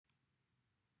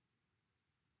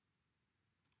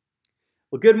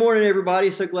Well, good morning, everybody.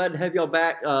 So glad to have y'all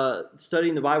back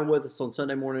studying the Bible with us on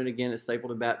Sunday morning again at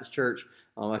Stapleton Baptist Church.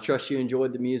 I trust you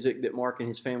enjoyed the music that Mark and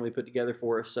his family put together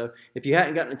for us. So if you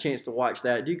hadn't gotten a chance to watch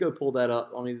that, do go pull that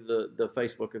up on either the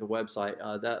Facebook or the website.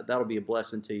 That'll be a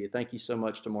blessing to you. Thank you so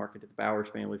much to Mark and to the Bowers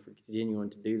family for continuing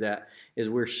to do that as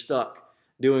we're stuck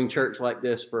doing church like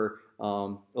this for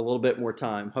a little bit more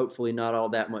time, hopefully not all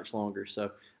that much longer. So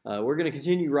we're going to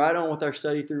continue right on with our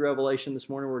study through Revelation this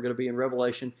morning. We're going to be in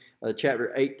Revelation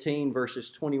chapter 18, verses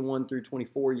 21 through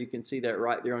 24. You can see that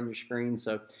right there on your screen.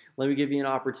 So let me give you an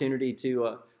opportunity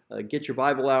to get your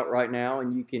Bible out right now,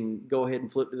 and you can go ahead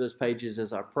and flip to those pages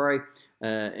as I pray,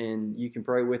 and you can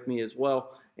pray with me as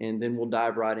well, and then we'll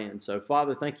dive right in. So,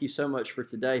 Father, thank you so much for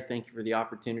today. Thank you for the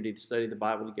opportunity to study the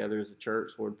Bible together as a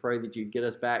church. Lord, pray that you get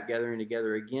us back gathering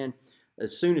together again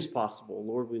as soon as possible.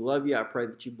 Lord, we love you. I pray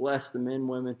that you bless the men,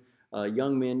 women,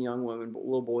 young men, young women,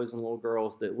 little boys and little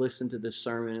girls that listen to this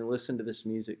sermon and listen to this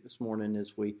music this morning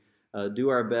as we do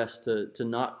our best to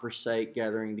not forsake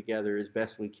gathering together as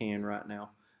best we can right now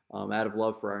out of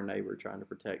love for our neighbor, trying to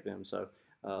protect them. So,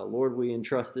 Lord, we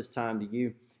entrust this time to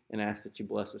you and ask that you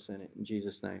bless us in it. In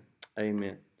Jesus' name,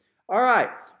 amen. All right.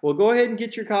 Well, go ahead and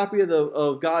get your copy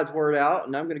of God's Word out,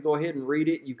 and I'm going to go ahead and read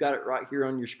it. You've got it right here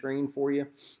on your screen for you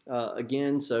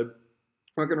again. So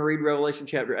we're going to read Revelation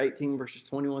chapter 18, verses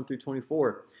 21 through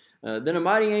 24. Then a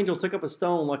mighty angel took up a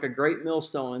stone like a great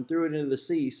millstone and threw it into the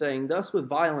sea, saying, "Thus with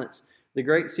violence the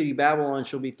great city Babylon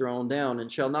shall be thrown down, and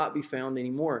shall not be found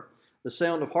any more. The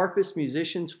sound of harpists,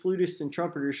 musicians, flutists, and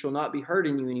trumpeters shall not be heard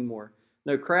in you any more.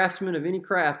 No craftsman of any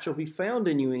craft shall be found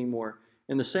in you any more.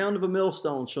 And the sound of a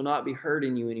millstone shall not be heard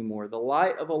in you any more. The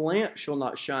light of a lamp shall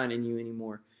not shine in you any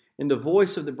more. And the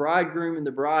voice of the bridegroom and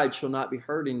the bride shall not be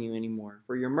heard in you any more.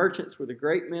 For your merchants were the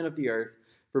great men of the earth.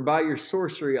 For by your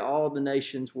sorcery all the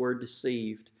nations were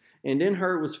deceived. And in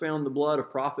her was found the blood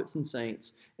of prophets and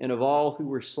saints, and of all who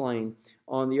were slain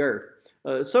on the earth."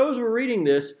 So as we're reading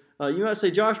this, you might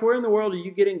say, "Josh, where in the world are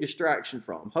you getting distraction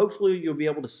from?" Hopefully you'll be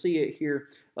able to see it here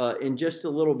in just a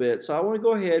little bit. So I want to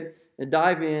go ahead and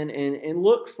dive in and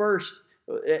look first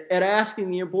at asking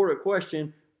the important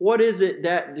question, what is it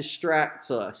that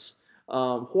distracts us?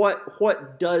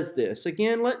 What does this?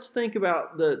 Again, let's think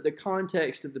about the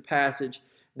context of the passage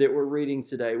that we're reading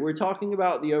today. We're talking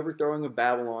about the overthrowing of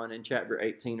Babylon in chapter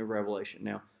 18 of Revelation.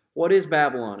 Now, what is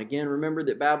Babylon? Again, remember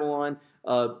that Babylon,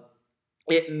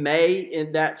 it may,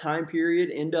 in that time period,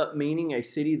 end up meaning a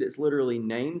city that's literally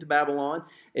named Babylon.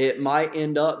 It might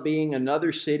end up being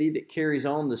another city that carries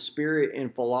on the spirit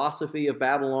and philosophy of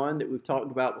Babylon that we've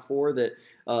talked about before, that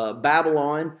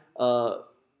Babylon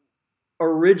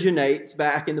originates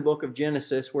back in the book of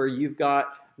Genesis, where you've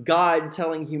got God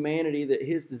telling humanity that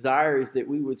his desire is that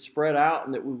we would spread out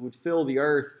and that we would fill the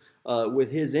earth with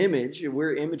his image.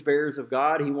 We're image bearers of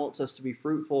God. He wants us to be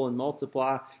fruitful and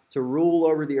multiply, to rule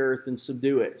over the earth and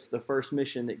subdue it. It's the first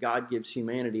mission that God gives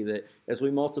humanity, that as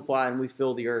we multiply and we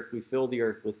fill the earth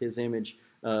with his image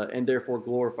and therefore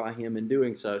glorify him in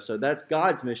doing so. So that's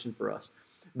God's mission for us.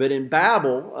 But in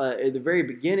Babel, at the very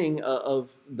beginning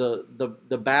of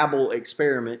the Babel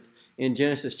experiment in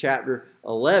Genesis chapter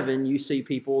 11, you see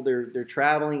people, they're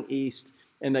traveling east,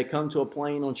 and they come to a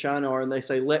plain on Shinar, and they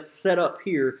say, "Let's set up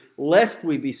here, lest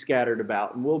we be scattered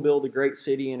about, and we'll build a great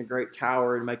city and a great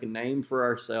tower and make a name for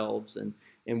ourselves, and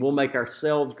we'll make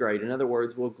ourselves great." In other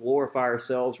words, we'll glorify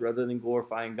ourselves rather than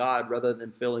glorifying God, rather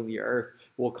than filling the earth.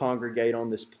 We'll congregate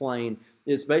on this plain.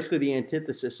 It's basically the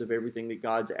antithesis of everything that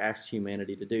God's asked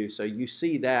humanity to do. So you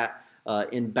see that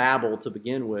in Babel to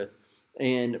begin with.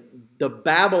 And the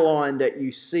Babylon that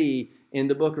you see in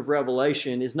the book of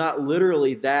Revelation is not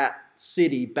literally that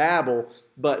city, Babel,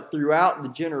 but throughout the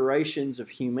generations of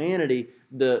humanity,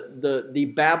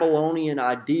 the Babylonian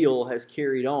ideal has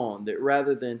carried on, that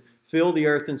rather than fill the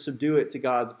earth and subdue it to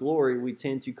God's glory, we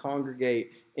tend to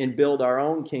congregate and build our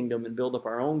own kingdom and build up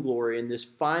our own glory. And this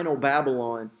final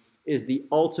Babylon is the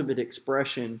ultimate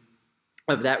expression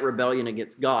of that rebellion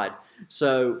against God.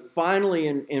 So finally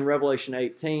in Revelation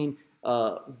 18,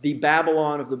 the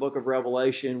Babylon of the book of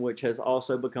Revelation, which has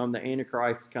also become the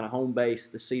Antichrist's kind of home base,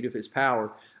 the seat of his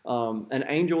power, an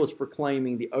angel is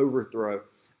proclaiming the overthrow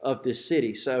of this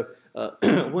city. So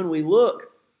when we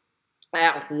look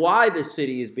at why this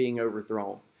city is being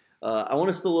overthrown, I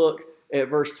want us to look at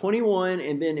verse 21,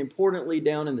 and then importantly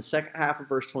down in the second half of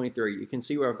verse 23. You can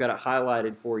see where I've got it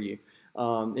highlighted for you.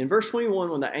 In verse 21,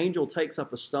 when the angel takes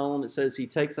up a stone, it says he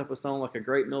takes up a stone like a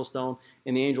great millstone,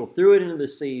 and the angel threw it into the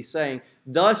sea, saying,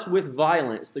 "Thus with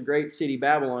violence the great city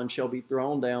Babylon shall be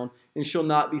thrown down, and shall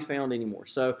not be found anymore."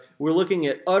 So we're looking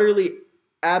at utterly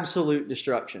absolute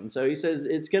destruction. So he says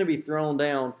it's going to be thrown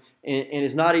down and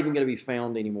it's not even going to be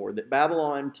found anymore. That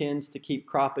Babylon tends to keep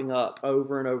cropping up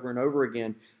over and over and over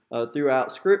again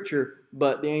throughout Scripture,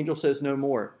 but the angel says no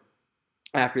more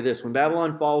after this. When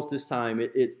Babylon falls this time,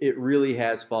 it really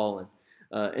has fallen.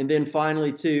 And then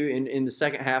finally, too, in the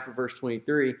second half of verse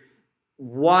 23,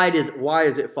 why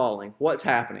is it falling? What's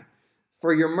happening?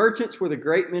 For your merchants were the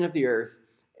great men of the earth,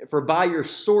 for by your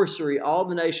sorcery all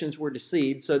the nations were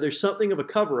deceived. So there's something of a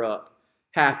cover-up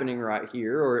happening right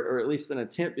here, or at least an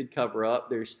attempted cover-up.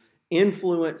 There's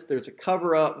influence. There's a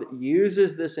cover-up that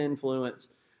uses this influence.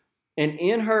 And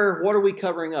in her, what are we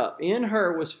covering up? In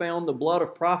her was found the blood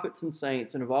of prophets and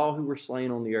saints and of all who were slain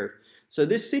on the earth. So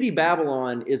this city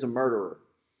Babylon is a murderer.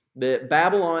 That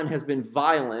Babylon has been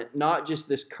violent, not just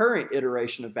this current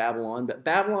iteration of Babylon, but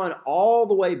Babylon all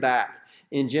the way back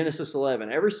in Genesis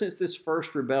 11. Ever since this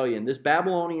first rebellion, this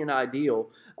Babylonian ideal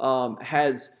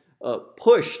has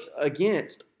pushed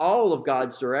against all of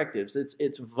God's directives.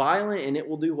 It's violent and it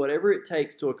will do whatever it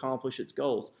takes to accomplish its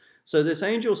goals. So this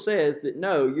angel says that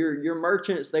no, your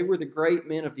merchants, they were the great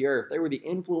men of the earth. They were the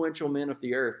influential men of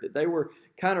the earth. That they were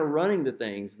kind of running the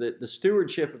things. That the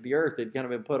stewardship of the earth had kind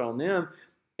of been put on them.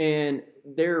 And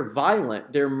they're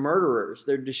violent, they're murderers,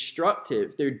 they're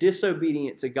destructive, they're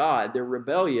disobedient to God, they're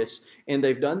rebellious, and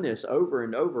they've done this over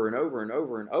and over and over and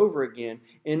over and over again.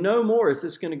 And no more is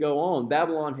this going to go on.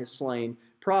 Babylon has slain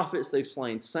prophets, they've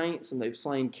slain saints, and they've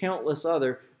slain countless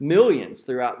other millions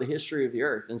throughout the history of the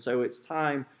earth. And so it's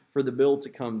time for the bill to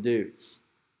come due.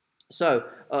 So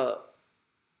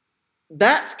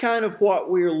that's kind of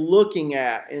what we're looking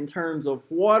at in terms of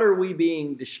what are we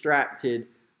being distracted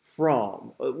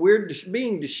from. We're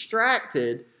being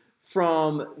distracted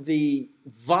from the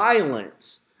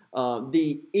violence,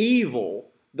 the evil,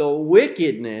 the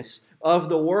wickedness of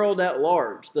the world at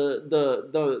large,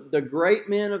 the great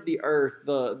men of the earth,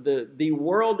 the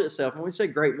world itself. And when we say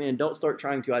great men, don't start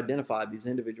trying to identify these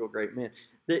individual great men.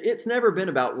 It's never been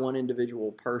about one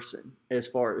individual person as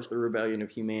far as the rebellion of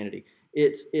humanity.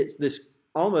 It's this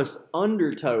almost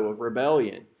undertow of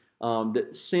rebellion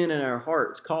that sin in our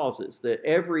hearts causes. That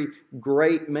every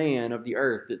great man of the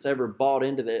earth that's ever bought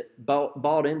into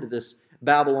this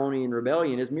Babylonian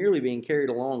rebellion is merely being carried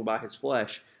along by his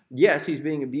flesh. Yes, he's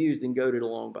being abused and goaded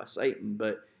along by Satan,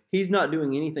 but he's not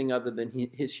doing anything other than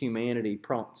his humanity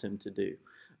prompts him to do.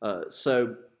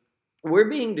 So we're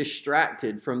being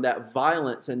distracted from that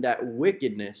violence and that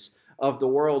wickedness of the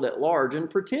world at large and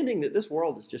pretending that this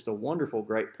world is just a wonderful,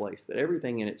 great place, that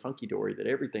everything in it's hunky-dory, that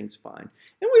everything's fine.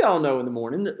 And we all know in the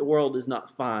morning that the world is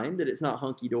not fine, that it's not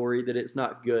hunky-dory, that it's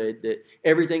not good, that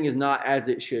everything is not as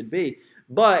it should be.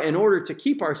 But in order to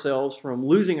keep ourselves from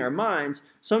losing our minds,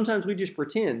 sometimes we just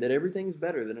pretend that everything's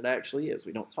better than it actually is.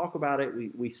 We don't talk about it.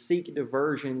 We seek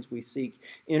diversions. We seek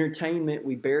entertainment.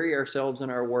 We bury ourselves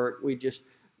in our work. We just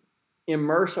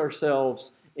immerse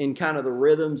ourselves in kind of the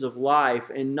rhythms of life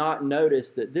and not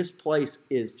notice that this place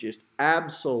is just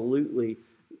absolutely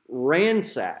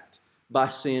ransacked by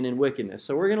sin and wickedness.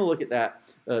 So we're going to look at that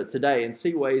today and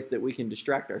see ways that we can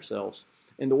distract ourselves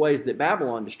and the ways that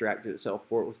Babylon distracted itself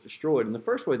before it was destroyed. And the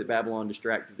first way that Babylon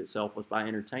distracted itself was by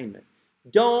entertainment.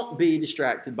 Don't be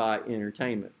distracted by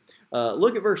entertainment.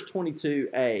 Look at verse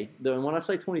 22a. And when I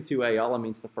say 22a, all I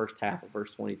mean is the first half of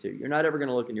verse 22. You're not ever going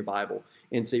to look in your Bible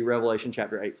and see Revelation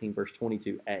chapter 18, verse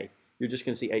 22a. You're just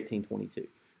going to see 18:22.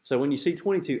 So when you see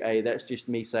 22a, that's just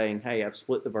me saying, hey, I've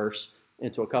split the verse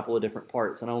into a couple of different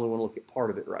parts, and I only want to look at part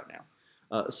of it right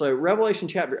now. So Revelation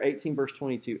chapter 18, verse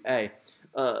 22a.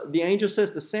 The angel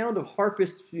says, the sound of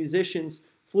harpists, musicians,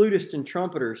 flutists, and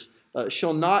trumpeters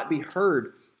shall not be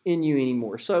heard in you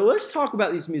anymore. So let's talk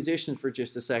about these musicians for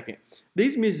just a second.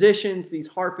 These musicians, these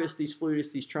harpists, these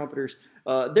flutists, these trumpeters,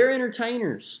 they're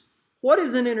entertainers. What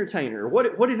is an entertainer?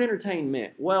 What is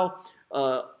entertainment? Well,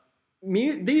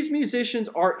 these musicians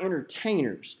are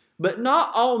entertainers, but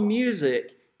not all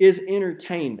music is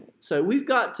entertainment. So we've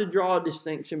got to draw a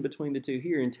distinction between the two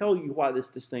here and tell you why this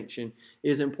distinction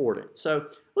is important. So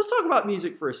let's talk about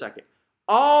music for a second.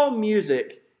 All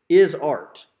music is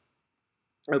art.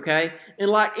 Okay?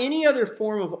 And like any other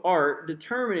form of art,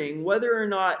 determining whether or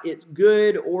not it's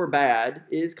good or bad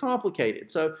is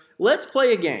complicated. So let's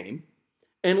play a game,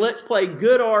 and let's play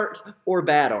good art or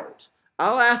bad art.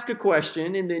 I'll ask a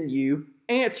question, and then you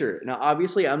answer it. Now,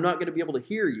 obviously, I'm not going to be able to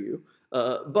hear you,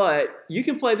 but you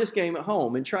can play this game at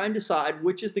home and try and decide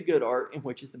which is the good art and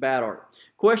which is the bad art.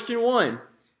 Question 1,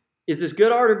 is this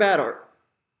good art or bad art?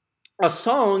 A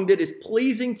song that is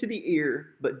pleasing to the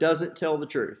ear but doesn't tell the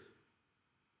truth.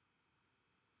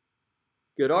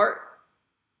 Good art,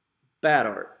 bad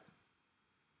art.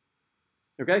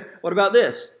 Okay, what about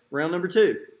this? Round number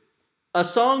 2. a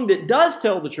song that does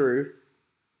tell the truth,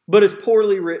 but is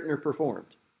poorly written or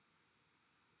performed?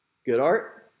 Good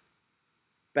art,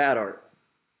 bad art.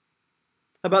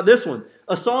 How about this one?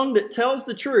 A song that tells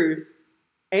the truth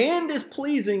and is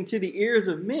pleasing to the ears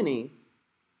of many,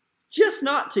 just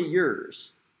not to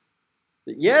yours.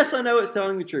 Yes, I know it's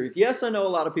telling the truth. Yes, I know a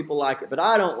lot of people like it, but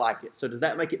I don't like it. So does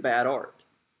that make it bad art?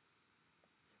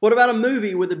 What about a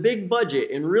movie with a big budget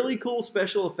and really cool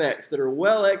special effects that are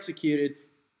well executed,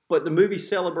 but the movie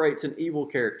celebrates an evil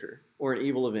character or an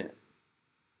evil event?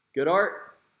 Good art,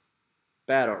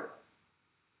 bad art.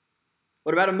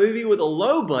 What about a movie with a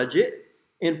low budget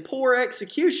and poor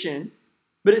execution,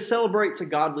 but it celebrates a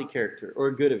godly character or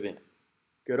a good event?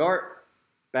 Good art,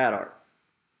 bad art.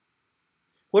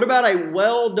 What about a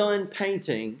well-done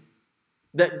painting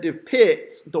that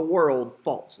depicts the world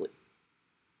falsely?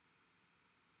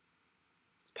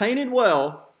 It's painted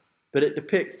well, but it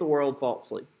depicts the world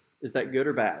falsely. Is that good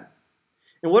or bad?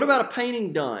 And what about a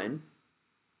painting done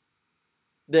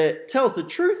that tells the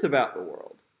truth about the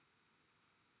world,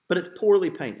 but it's poorly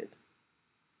painted?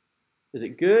 Is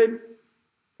it good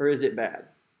or is it bad?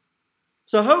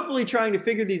 So hopefully trying to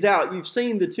figure these out, you've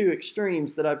seen the two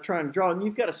extremes that I've tried to draw, and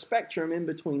you've got a spectrum in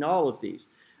between all of these.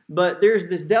 But there's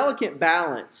this delicate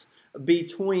balance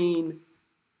between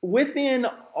within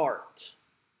art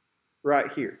right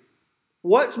here.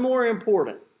 What's more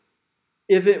important?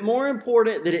 Is it more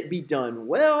important that it be done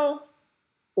well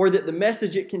or that the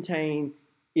message it contains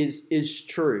is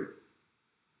true?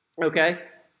 Okay?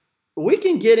 We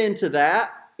can get into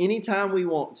that anytime we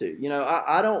want to.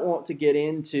 I don't want to get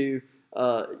into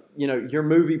your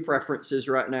movie preferences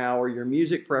right now or your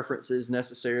music preferences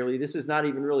necessarily. This is not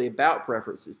even really about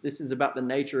preferences. This is about the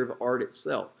nature of art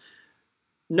itself.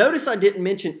 Notice I didn't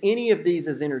mention any of these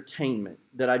as entertainment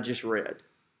that I just read.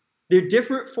 They're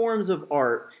different forms of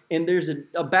art, and there's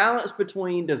a balance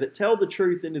between does it tell the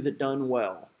truth and is it done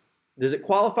well? Does it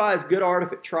qualify as good art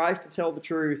if it tries to tell the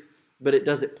truth, but it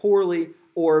does it poorly?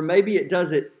 Or maybe it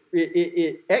does it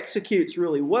executes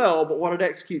really well, but what it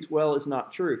executes well is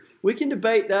not true. We can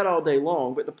debate that all day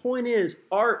long, but the point is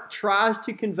art tries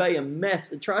to convey a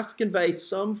message, it tries to convey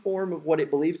some form of what it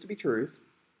believes to be truth,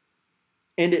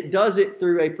 and it does it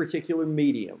through a particular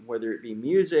medium, whether it be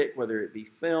music, whether it be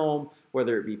film,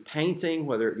 whether it be painting,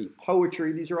 whether it be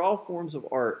poetry. These are all forms of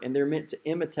art, and they're meant to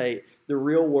imitate the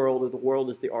real world or the world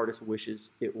as the artist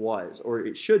wishes it was or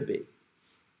it should be.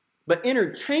 But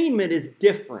entertainment is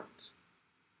different.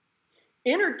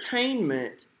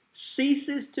 Entertainment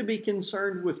ceases to be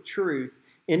concerned with truth,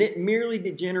 and it merely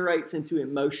degenerates into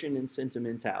emotion and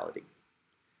sentimentality.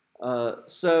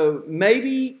 So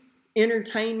maybe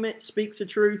entertainment speaks the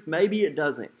truth, maybe it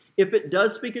doesn't. If it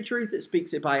does speak a truth, it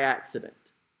speaks it by accident.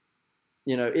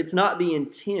 It's not the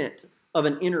intent of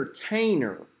an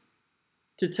entertainer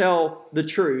to tell the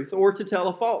truth or to tell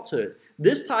a falsehood.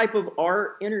 This type of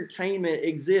art, entertainment,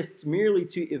 exists merely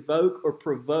to evoke or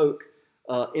provoke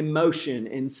emotion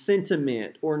and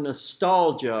sentiment or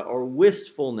nostalgia or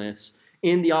wistfulness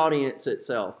in the audience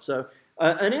itself. So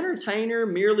an entertainer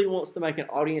merely wants to make an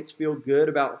audience feel good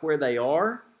about where they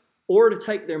are or to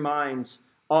take their minds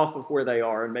off of where they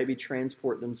are and maybe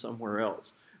transport them somewhere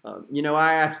else.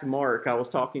 I asked Mark, I was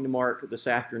talking to Mark this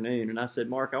afternoon, and I said,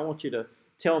 Mark, I want you to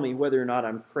tell me whether or not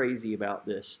I'm crazy about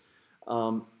this.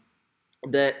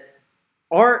 That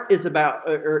art is about,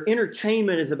 or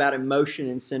entertainment is about emotion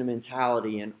and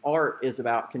sentimentality, and art is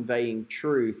about conveying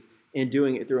truth and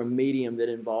doing it through a medium that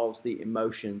involves the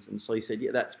emotions. And so he said,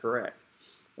 yeah, that's correct.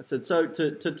 I said, so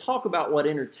to talk about what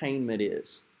entertainment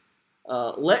is,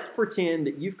 let's pretend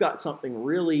that you've got something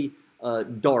really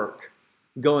dark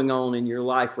going on in your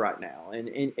life right now,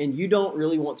 and you don't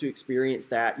really want to experience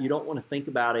that. You don't want to think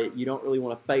about it. You don't really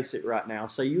want to face it right now.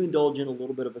 So you indulge in a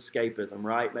little bit of escapism,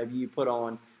 right? Maybe you put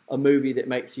on a movie that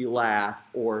makes you laugh,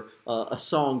 or a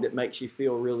song that makes you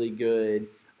feel really good,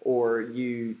 or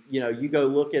you go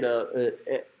look at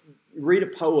read a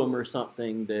poem or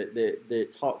something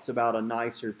that talks about a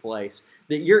nicer place.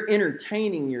 That you're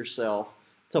entertaining yourself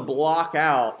to block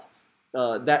out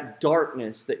that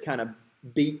darkness that kind of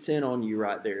beats in on you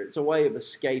right there. It's a way of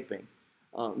escaping.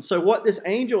 So what this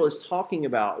angel is talking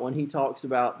about when he talks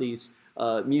about these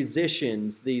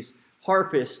musicians, these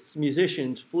harpists,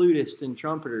 musicians, flutists, and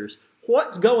trumpeters,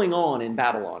 what's going on in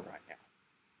Babylon right now?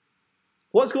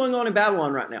 What's going on in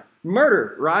Babylon right now?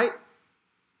 Murder, right?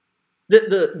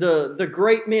 The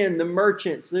great men, the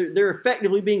merchants, they're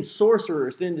effectively being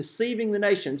sorcerers and deceiving the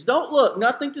nations. Don't look,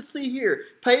 nothing to see here.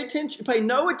 Pay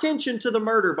no attention to the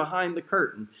murder behind the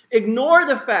curtain. Ignore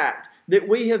the fact that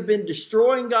we have been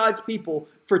destroying God's people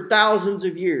for thousands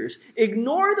of years.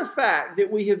 Ignore the fact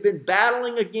that we have been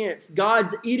battling against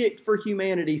God's edict for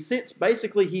humanity since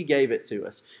basically He gave it to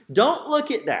us. Don't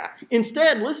look at that.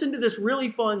 Instead, listen to this really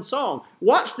fun song.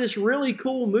 Watch this really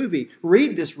cool movie.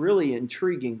 Read this really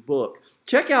intriguing book.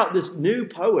 Check out this new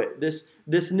poet,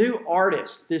 this new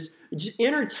artist. Just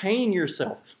entertain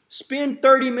yourself. Spend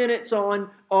 30 minutes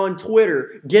on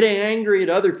Twitter getting angry at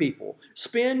other people.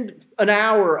 Spend an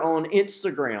hour on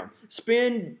Instagram.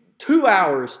 Spend 2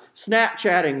 hours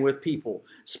Snapchatting with people.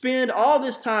 Spend all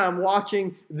this time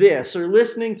watching this or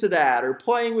listening to that or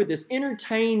playing with this.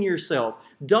 Entertain yourself.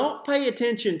 Don't pay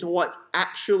attention to what's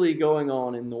actually going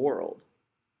on in the world.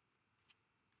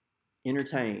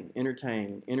 Entertain.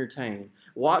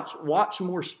 Watch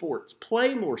more sports.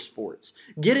 Play more sports.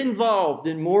 Get involved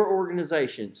in more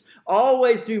organizations.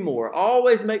 Always do more.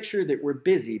 Always make sure that we're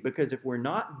busy, because if we're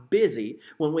not busy,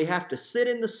 when we have to sit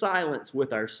in the silence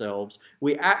with ourselves,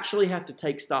 we actually have to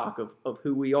take stock of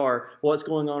who we are, what's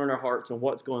going on in our hearts, and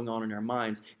what's going on in our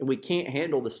minds. And we can't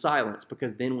handle the silence,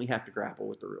 because then we have to grapple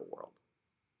with the real world.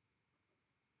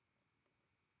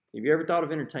 Have you ever thought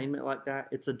of entertainment like that?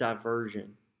 It's a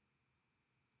diversion.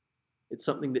 It's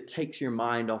something that takes your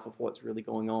mind off of what's really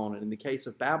going on. And in the case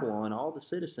of Babylon, all the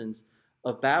citizens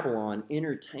of Babylon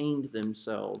entertained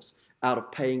themselves out of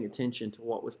paying attention to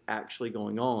what was actually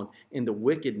going on and the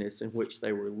wickedness in which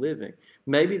they were living.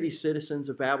 Maybe these citizens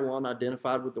of Babylon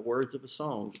identified with the words of a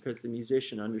song because the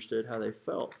musician understood how they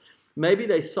felt. Maybe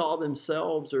they saw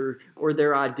themselves or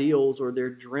their ideals or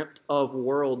their dreamt of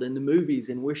world in the movies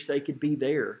and wish they could be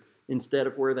there instead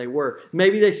of where they were.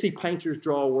 Maybe they see painters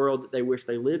draw a world that they wish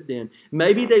they lived in.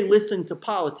 Maybe they listen to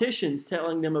politicians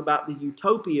telling them about the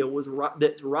utopia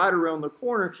that's right around the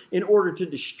corner in order to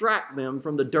distract them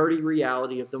from the dirty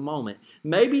reality of the moment.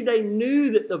 Maybe they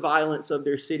knew that the violence of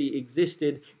their city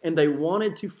existed and they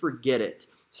wanted to forget it,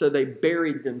 so they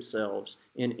buried themselves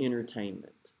in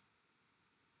entertainment.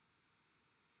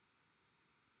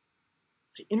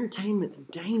 See, entertainment's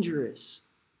dangerous.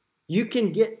 You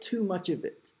can get too much of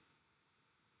it.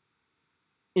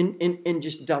 And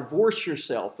just divorce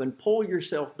yourself and pull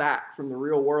yourself back from the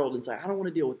real world and say, I don't want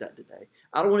to deal with that today.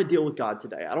 I don't want to deal with God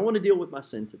today. I don't want to deal with my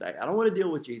sin today. I don't want to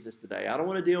deal with Jesus today. I don't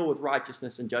want to deal with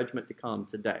righteousness and judgment to come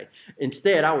today.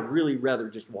 Instead, I would really rather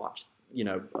just watch,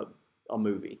 a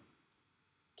movie.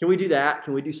 Can we do that?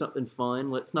 Can we do something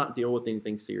fun? Let's not deal with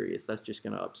anything serious. That's just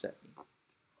going to upset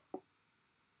me.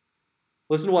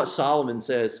 Listen to what Solomon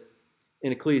says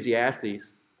in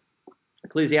Ecclesiastes.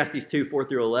 Ecclesiastes 2, 4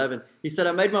 through 11. He said,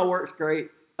 I made my works great.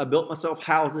 I built myself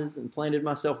houses and planted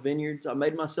myself vineyards. I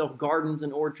made myself gardens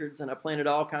and orchards, and I planted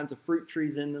all kinds of fruit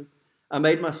trees in them. I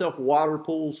made myself water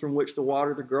pools from which to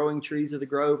water the growing trees of the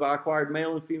grove. I acquired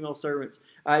male and female servants.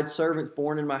 I had servants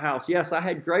born in my house. Yes, I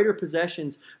had greater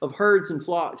possessions of herds and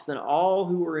flocks than all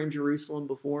who were in Jerusalem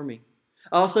before me.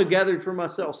 I also gathered for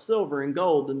myself silver and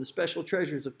gold and the special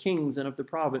treasures of kings and of the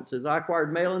provinces. I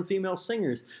acquired male and female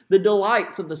singers, the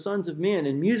delights of the sons of men,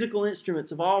 and musical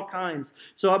instruments of all kinds.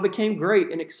 So I became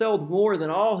great and excelled more than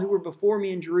all who were before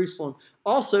me in Jerusalem.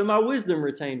 Also my wisdom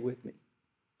retained with me.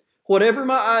 Whatever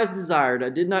my eyes desired, I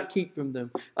did not keep from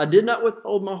them. I did not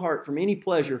withhold my heart from any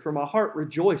pleasure, for my heart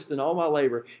rejoiced in all my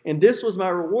labor. And this was my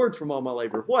reward from all my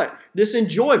labor. What? This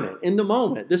enjoyment in the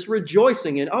moment, this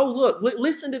rejoicing in, oh, look,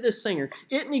 listen to this singer.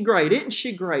 Isn't he great? Isn't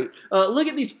she great? Look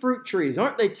at these fruit trees.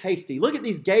 Aren't they tasty? Look at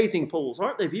these gazing pools.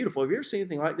 Aren't they beautiful? Have you ever seen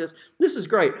anything like this? This is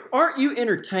great. Aren't you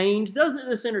entertained? Doesn't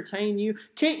this entertain you?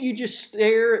 Can't you just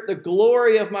stare at the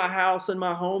glory of my house and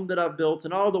my home that I've built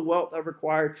and all the wealth I've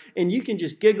acquired, and you can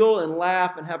just giggle and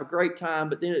laugh and have a great time,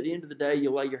 but then at the end of the day, you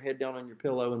lay your head down on your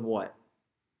pillow and what?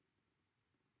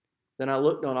 Then I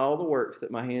looked on all the works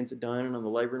that my hands had done and on the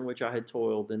labor in which I had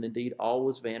toiled, and indeed all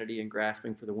was vanity and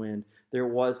grasping for the wind. There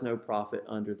was no profit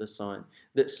under the sun.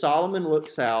 That Solomon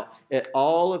looks out at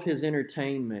all of his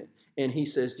entertainment and he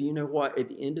says, do you know what? At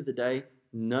the end of the day,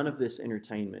 none of this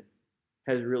entertainment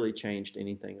has really changed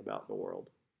anything about the world.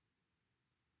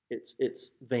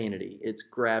 It's vanity. It's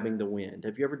grabbing the wind.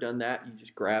 Have you ever done that? You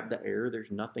just grab the air. There's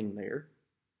nothing there.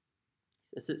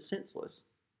 It's senseless.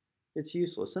 It's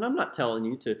useless. And I'm not telling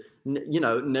you to,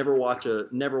 never watch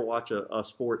a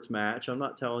sports match. I'm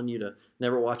not telling you to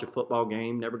never watch a football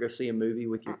game, never go see a movie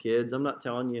with your kids. I'm not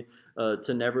telling you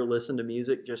to never listen to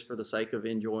music just for the sake of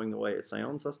enjoying the way it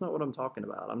sounds. That's not what I'm talking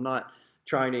about. I'm not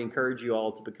trying to encourage you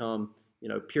all to become,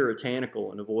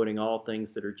 puritanical and avoiding all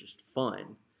things that are just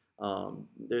fun.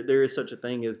 There is such a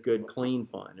thing as good, clean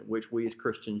fun, which we as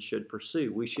Christians should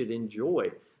pursue. We should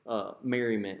enjoy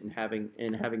merriment and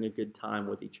having a good time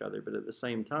with each other. But at the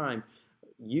same time,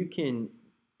 you can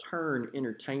turn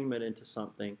entertainment into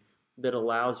something that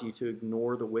allows you to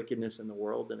ignore the wickedness in the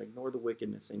world and ignore the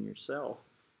wickedness in yourself.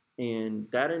 And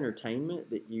that entertainment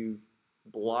that you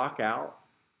block out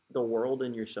the world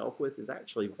and yourself with is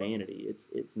actually vanity.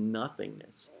 It's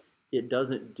nothingness. It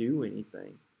doesn't do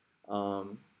anything.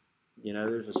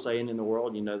 There's a saying in the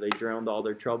world, they drowned all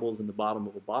their troubles in the bottom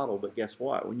of a bottle, but guess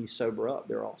what? When you sober up,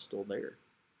 they're all still there.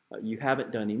 You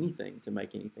haven't done anything to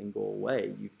make anything go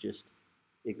away. You've just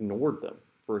ignored them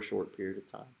for a short period of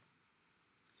time.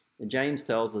 And James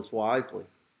tells us wisely,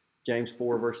 James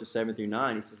 4, verses 7 through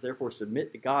 9, he says, "Therefore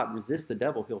submit to God, resist the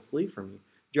devil, he'll flee from you.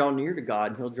 Draw near to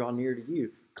God, and he'll draw near to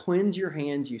you. Cleanse your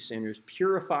hands, you sinners.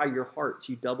 Purify your hearts,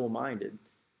 you double-minded.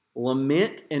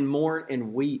 Lament and mourn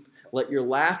and weep. Let your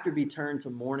laughter be turned to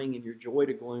mourning and your joy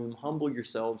to gloom. Humble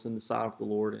yourselves in the sight of the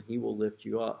Lord, and he will lift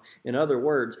you up." In other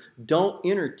words, don't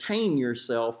entertain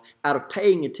yourself out of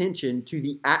paying attention to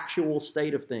the actual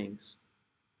state of things.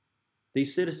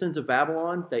 These citizens of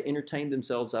Babylon, they entertained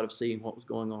themselves out of seeing what was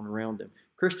going on around them.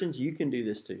 Christians, you can do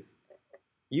this too.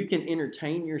 You can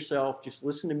entertain yourself, just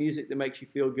listen to music that makes you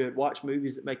feel good, watch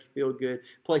movies that make you feel good,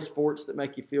 play sports that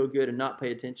make you feel good, and not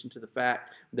pay attention to the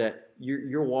fact that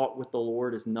your walk with the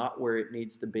Lord is not where it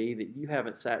needs to be, that you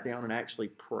haven't sat down and actually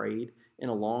prayed in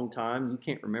a long time. You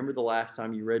can't remember the last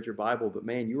time you read your Bible, but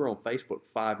man, you were on Facebook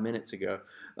 5 minutes ago.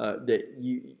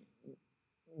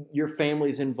 Your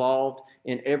family's involved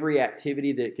in every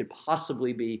activity that it could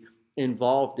possibly be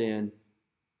involved in,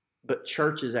 but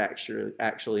church is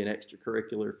actually an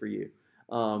extracurricular for you.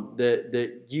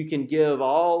 That you can give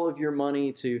all of your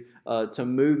money to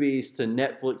movies, to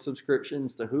Netflix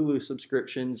subscriptions, to Hulu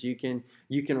subscriptions. You can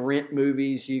rent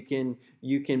movies. You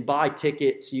can buy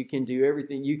tickets. You can do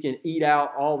everything. You can eat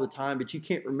out all the time, but you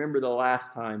can't remember the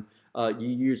last time you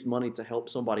used money to help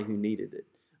somebody who needed it.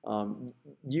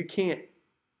 You can't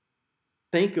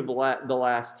think of the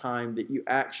last time that you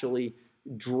actually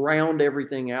drowned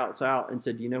everything else out and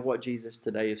said, "You know what, Jesus,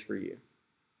 today is for you."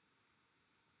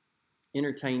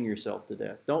 Entertain yourself to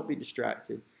death. Don't be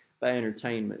distracted by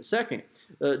entertainment. Second,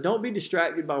 don't be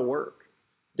distracted by work.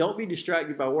 Don't be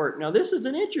distracted by work. Now, this is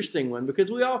an interesting one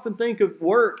because we often think of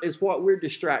work as what we're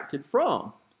distracted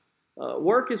from.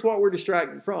 Work is what we're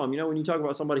distracted from. When you talk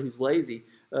about somebody who's lazy,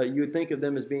 you would think of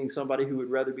them as being somebody who would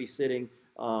rather be sitting,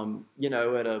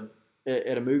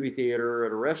 at a movie theater or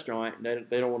at a restaurant, and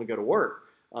they don't want to go to work.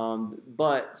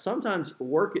 But sometimes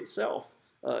work itself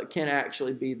can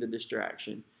actually be the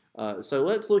distraction. So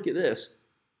let's look at this.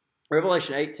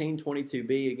 Revelation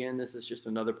 18:22b, again, this is just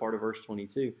another part of verse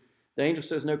 22. The angel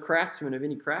says, "No craftsman of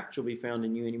any craft shall be found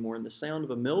in you anymore, and the sound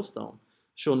of a millstone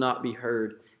shall not be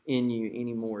heard in you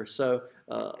anymore." So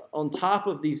on top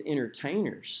of these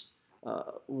entertainers,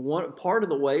 one part of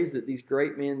the ways that these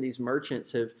great men, these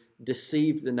merchants, have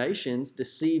deceived the nations,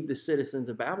 deceived the citizens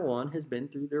of Babylon, has been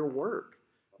through their work,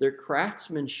 their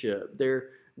craftsmanship, their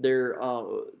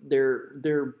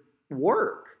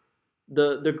work,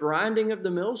 the grinding of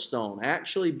the millstone,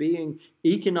 actually being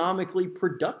economically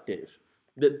productive.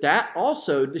 That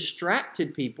also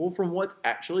distracted people from what's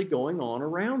actually going on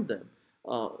around them.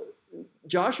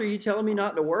 Josh, are you telling me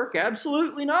not to work?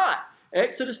 Absolutely not.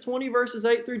 Exodus 20, verses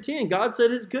 8 through 10. God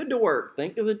said it's good to work.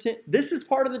 Think of this is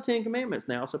part of the Ten Commandments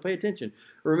now, so pay attention.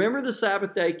 Remember the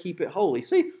Sabbath day, keep it holy.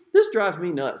 See, this drives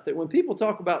me nuts that when people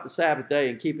talk about the Sabbath day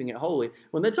and keeping it holy,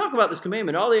 when they talk about this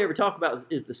commandment, all they ever talk about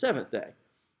is the seventh day.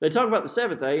 They talk about the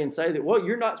seventh day and say that, well,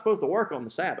 you're not supposed to work on the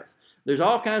Sabbath. There's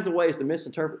all kinds of ways to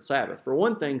misinterpret Sabbath. For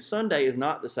one thing, Sunday is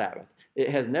not the Sabbath. It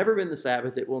has never been the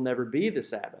Sabbath. It will never be the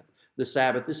Sabbath. The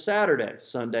Sabbath is Saturday.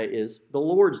 Sunday is the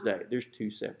Lord's Day. There's two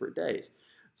separate days.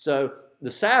 So the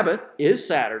Sabbath is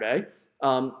Saturday.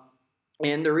 And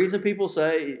the reason people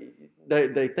say,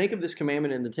 they think of this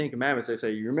commandment in the Ten Commandments, they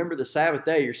say, you remember the Sabbath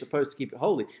day, you're supposed to keep it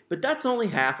holy. But that's only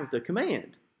half of the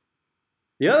command.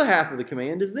 The other half of the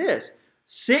command is this: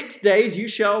 6 days you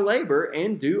shall labor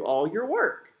and do all your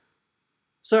work.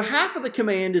 So half of the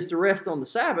command is to rest on the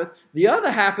Sabbath. The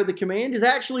other half of the command is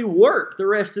actually work the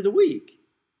rest of the week.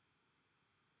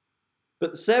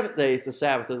 But the seventh day is the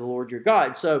Sabbath of the Lord your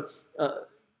God. So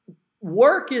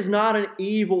work is not an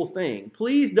evil thing.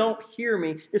 Please don't hear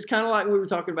me. It's kind of like we were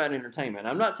talking about entertainment.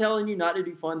 I'm not telling you not to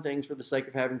do fun things for the sake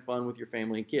of having fun with your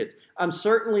family and kids. I'm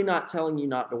certainly not telling you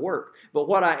not to work. But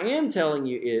what I am telling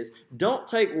you is don't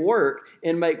take work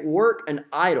and make work an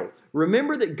idol.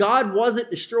 Remember that God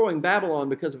wasn't destroying Babylon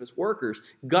because of its workers.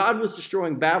 God was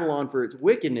destroying Babylon for its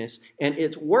wickedness, and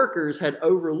its workers had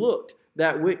overlooked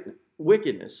that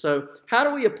wickedness. So how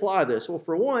do we apply this? Well,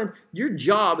 for one, your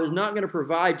job is not going to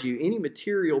provide you any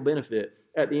material benefit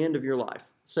at the end of your life.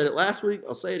 I said it last week,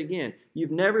 I'll say it again.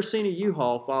 You've never seen a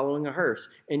U-Haul following a hearse,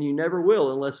 and you never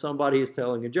will unless somebody is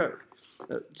telling a joke.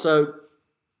 So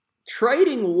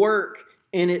trading work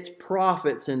and its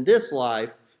profits in this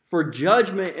life for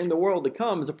judgment in the world to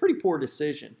come is a pretty poor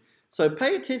decision. So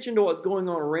pay attention to what's going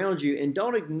on around you and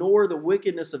don't ignore the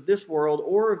wickedness of this world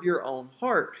or of your own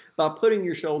heart by putting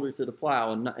your shoulder to the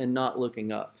plow and not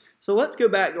looking up. So let's go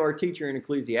back to our teacher in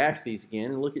Ecclesiastes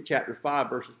again and look at chapter 5,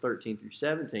 verses 13 through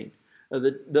 17.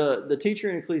 The teacher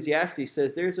in Ecclesiastes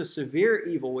says, "There's a severe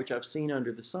evil which I've seen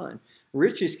under the sun.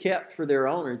 Riches kept for their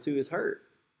owner to his hurt.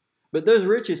 But those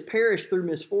riches perish through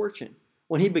misfortune.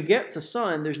 When he begets a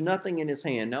son, there's nothing in his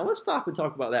hand." Now let's stop and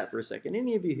talk about that for a second.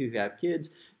 Any of you who have kids,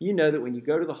 you know that when you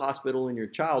go to the hospital and your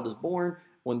child is born,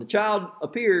 when the child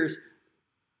appears,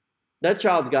 that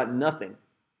child's got nothing.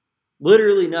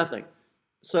 Literally nothing.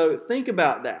 So think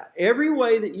about that. Every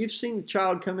way that you've seen the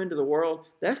child come into the world,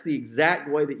 that's the exact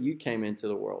way that you came into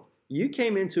the world. You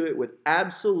came into it with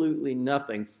absolutely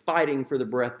nothing, fighting for the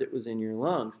breath that was in your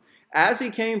lungs. As he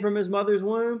came from his mother's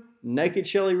womb, naked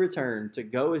shall he return, to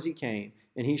go as he came,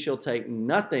 and he shall take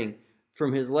nothing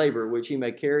from his labor, which he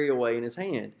may carry away in his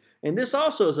hand. And this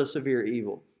also is a severe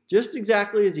evil. Just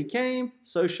exactly as he came,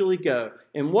 so shall he go.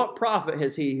 And what profit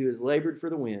has he who has labored for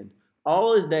the wind?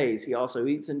 All his days he also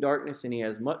eats in darkness, and he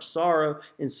has much sorrow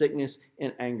and sickness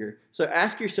and anger. So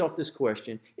ask yourself this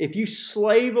question. If you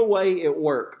slave away at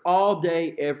work all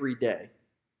day, every day,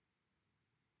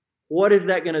 what is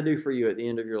that going to do for you at the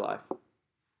end of your life?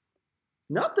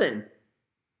 Nothing.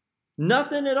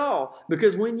 Nothing at all.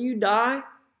 Because when you die,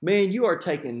 man, you are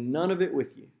taking none of it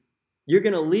with you. You're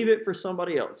going to leave it for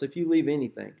somebody else if you leave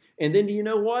anything. And then do you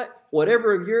know what?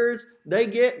 Whatever of yours they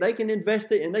get, they can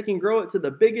invest it and they can grow it to the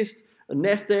biggest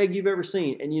nest egg you've ever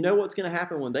seen. And you know what's going to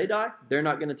happen when they die? They're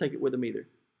not going to take it with them either.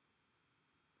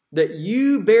 That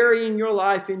you burying your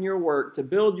life in your work to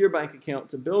build your bank account,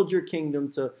 to build your kingdom,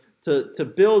 to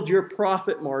build your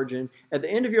profit margin, at the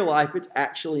end of your life, it's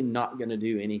actually not going to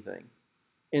do anything.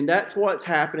 And that's what's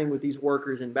happening with these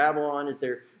workers in Babylon is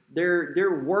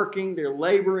they're working, they're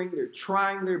laboring, they're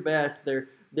trying their best, they're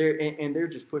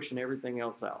just pushing everything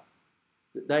else out.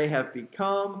 They have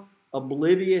become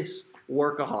oblivious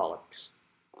workaholics.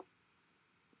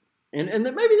 And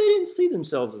that maybe they didn't see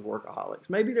themselves as workaholics.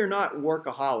 Maybe they're not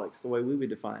workaholics the way we would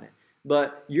define it.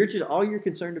 But all you're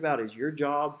concerned about is your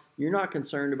job. You're not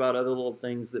concerned about other little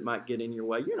things that might get in your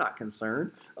way. You're not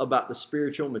concerned about the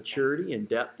spiritual maturity and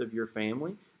depth of your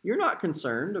family. You're not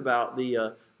concerned about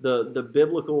the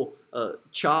biblical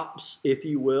chops, if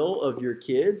you will, of your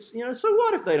kids. You know, so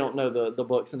what if they don't know the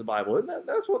books in the Bible?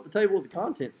 That's what the table of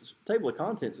contents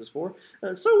is for.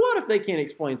 So what if they can't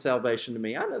explain salvation to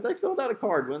me? I know they filled out a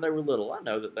card when they were little. I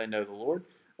know that they know the Lord.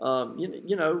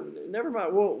 Never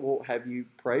mind. Well, have you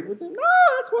prayed with them?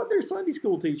 No, that's what their Sunday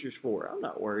school teacher's for. I'm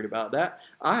not worried about that.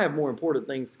 I have more important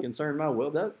things to concern my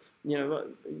will. I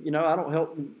don't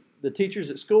help the teachers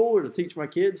at school or to teach my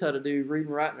kids how to do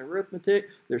reading, writing, and arithmetic.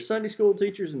 They're Sunday school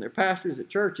teachers and they're pastors at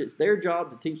church. It's their job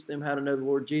to teach them how to know the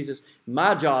Lord Jesus.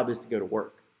 My job is to go to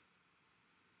work.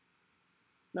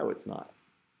 No, it's not.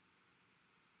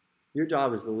 Your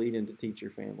job is to lead and to teach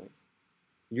your family.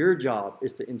 Your job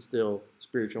is to instill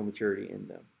spiritual maturity in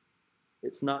them.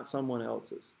 It's not someone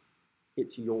else's.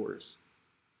 It's yours.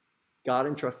 God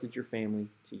entrusted your family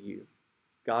to you.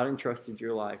 God entrusted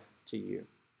your life to you.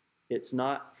 It's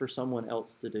not for someone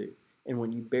else to do. And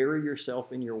when you bury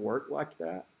yourself in your work like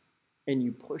that, and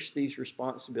you push these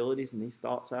responsibilities and these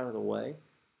thoughts out of the way,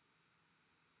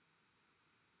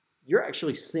 you're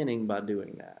actually sinning by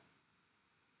doing that.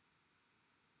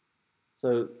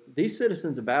 So these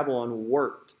citizens of Babylon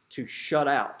worked to shut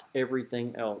out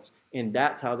everything else, and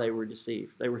that's how they were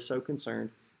deceived. They were so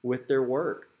concerned with their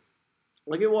work.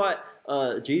 Look at what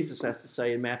Jesus has to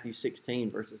say in Matthew 16,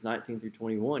 verses 19 through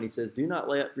 21. He says, "Do not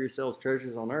lay up for yourselves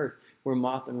treasures on earth, where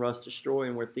moth and rust destroy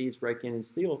and where thieves break in and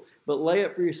steal, but lay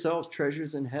up for yourselves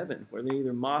treasures in heaven, where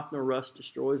neither moth nor rust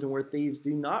destroys and where thieves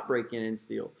do not break in and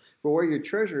steal. For where your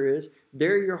treasure is,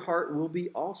 there your heart will be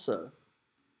also."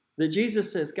 That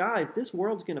Jesus says, guys, this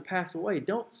world's going to pass away.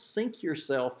 Don't sink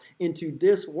yourself into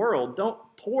this world. Don't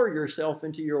pour yourself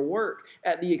into your work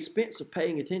at the expense of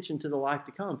paying attention to the life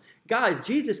to come. Guys,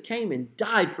 Jesus came and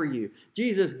died for you.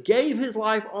 Jesus gave his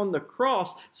life on the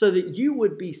cross so that you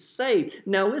would be saved.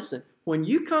 Now listen, when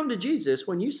you come to Jesus,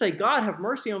 when you say, God, have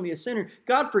mercy on me, a sinner,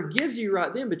 God forgives you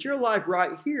right then, but your life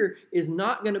right here is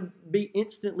not going to be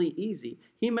instantly easy.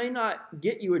 He may not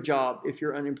get you a job if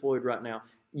you're unemployed right now.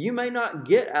 You may not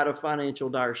get out of financial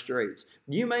dire straits.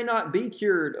 You may not be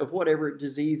cured of whatever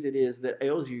disease it is that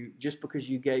ails you just because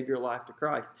you gave your life to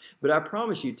Christ. But I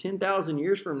promise you, 10,000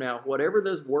 years from now, whatever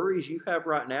those worries you have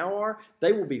right now are,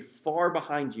 they will be far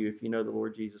behind you if you know the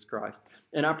Lord Jesus Christ.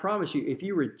 And I promise you, if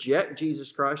you reject Jesus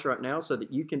Christ right now so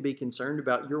that you can be concerned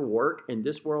about your work in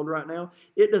this world right now,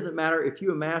 it doesn't matter if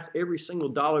you amass every single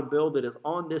dollar bill that is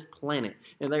on this planet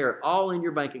and they are all in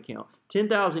your bank account.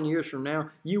 10,000 years from now,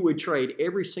 you would trade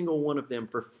every single one of them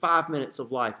for 5 minutes of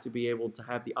life to be able to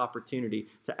have the opportunity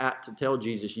to tell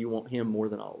Jesus you want him more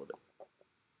than all of it.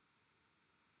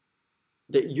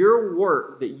 That your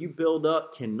work that you build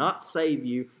up cannot save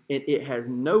you, and it has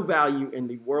no value in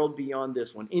the world beyond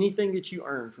this one. Anything that you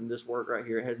earn from this work right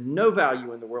here has no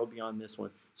value in the world beyond this one.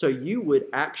 So you would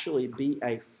actually be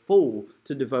a fool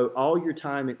to devote all your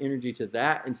time and energy to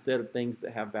that instead of things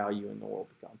that have value in the world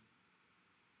to come.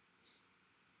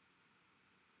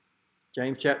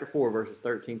 James chapter 4, verses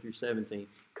 13 through 17.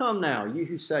 Come now, you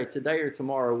who say, today or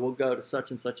tomorrow we'll go to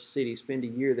such and such a city, spend a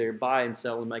year there, buy and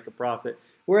sell and make a profit.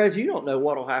 Whereas you don't know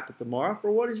what will happen tomorrow, for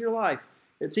what is your life?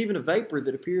 It's even a vapor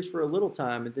that appears for a little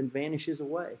time and then vanishes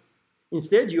away.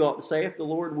 Instead, you ought to say, if the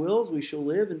Lord wills, we shall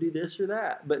live and do this or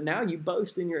that. But now you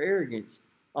boast in your arrogance.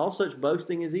 All such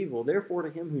boasting is evil. Therefore, to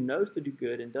him who knows to do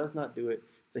good and does not do it,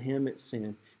 to him it's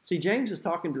sin. See, James is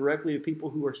talking directly to people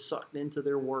who are sucked into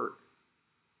their work.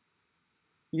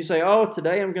 You say, oh,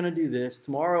 today I'm going to do this.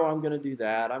 Tomorrow I'm going to do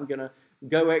that. I'm going to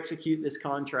go execute this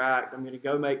contract. I'm going to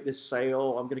go make this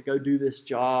sale. I'm going to go do this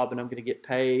job, and I'm going to get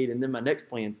paid. And then my next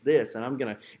plan's this, and I'm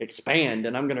going to expand,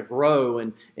 and I'm going to grow,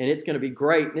 and it's going to be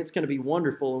great, and it's going to be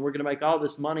wonderful, and we're going to make all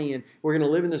this money, and we're going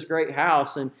to live in this great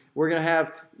house, and we're going to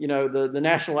have, the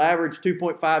national average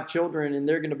 2.5 children, and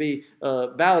they're going to be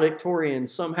valedictorians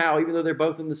somehow, even though they're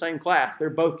both in the same class. They're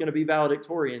both going to be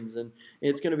valedictorians, and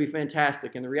it's going to be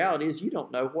fantastic. And the reality is you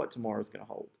don't know what tomorrow's going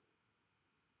to hold.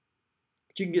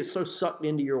 But you can get so sucked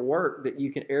into your work that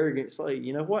you can arrogantly say,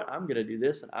 you know what, I'm going to do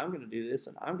this, and I'm going to do this,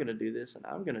 and I'm going to do this, and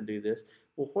I'm going to do this.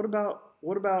 Well, what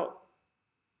about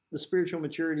the spiritual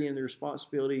maturity and the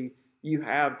responsibility you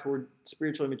have toward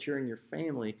spiritually maturing your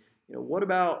family? What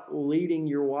about leading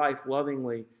your wife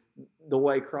lovingly the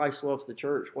way Christ loves the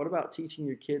church? What about teaching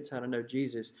your kids how to know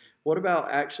Jesus? What about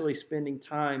actually spending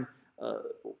time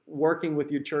working with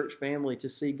your church family to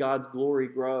see God's glory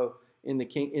grow in the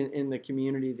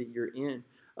community that you're in?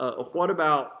 What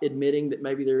about admitting that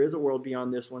maybe there is a world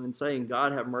beyond this one and saying,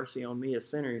 God, have mercy on me, a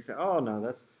sinner? And you say, oh, no,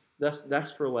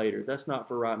 that's for later. That's not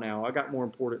for right now. I got more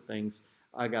important things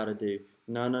I got to do.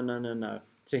 No.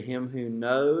 To him who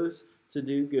knows to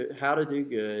do good, how to do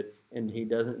good, and he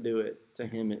doesn't do it, to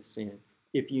him it's sin.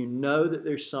 If you know that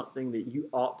there's something that you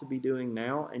ought to be doing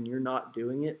now and you're not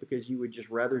doing it because you would just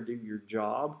rather do your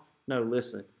job, no,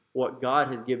 listen. What God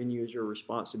has given you as your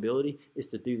responsibility is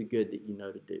to do the good that you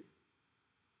know to do.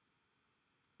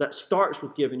 That starts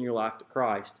with giving your life to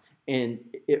Christ, and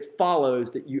it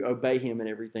follows that you obey him in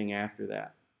everything after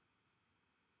that.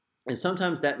 And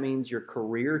sometimes that means your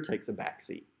career takes a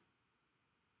backseat.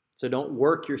 So don't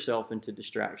work yourself into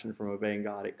distraction from obeying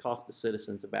God. It cost the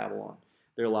citizens of Babylon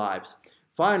their lives.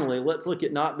 Finally, let's look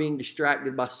at not being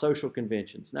distracted by social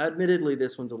conventions. Now, admittedly,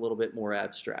 this one's a little bit more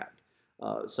abstract.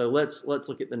 So let's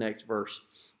look at the next verse.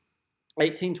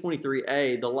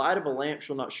 18:23a, the light of a lamp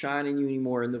shall not shine in you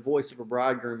anymore, and the voice of a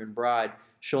bridegroom and bride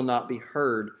shall not be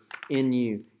heard in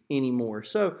you anymore.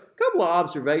 So a couple of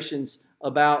observations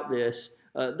about this.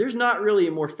 There's not really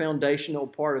a more foundational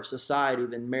part of society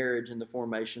than marriage and the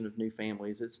formation of new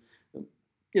families.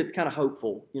 It's kind of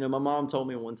hopeful. My mom told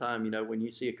me one time, when you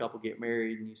see a couple get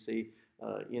married and you see,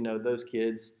 those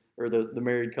kids or the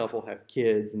married couple have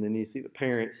kids, and then you see the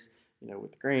parents,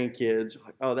 with the grandkids,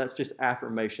 like, oh, that's just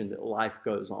affirmation that life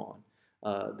goes on.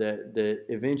 That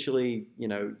eventually,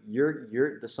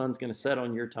 the sun's going to set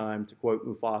on your time. To quote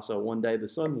Mufasa, one day the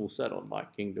sun will set on my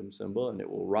kingdom, Simba, and it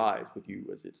will rise with you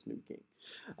as its new king.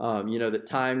 That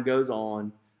time goes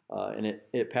on, and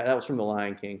that was from The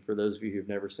Lion King. For those of you who've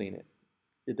never seen it,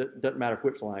 it doesn't matter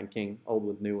which Lion King, old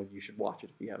one, new one, you should watch it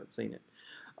if you haven't seen it.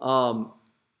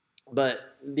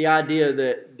 But the idea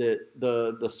that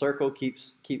the circle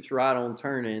keeps right on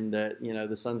turning, that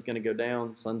the sun's going to go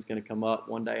down, the sun's going to come up.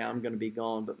 One day I'm going to be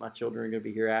gone, but my children are going to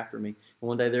be here after me. And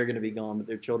one day they're going to be gone, but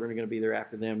their children are going to be there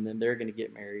after them. And then they're going to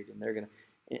get married, and they're going to.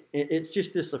 It's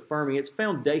just this affirming. It's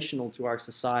foundational to our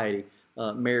society.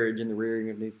 Marriage and the rearing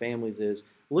of new families is.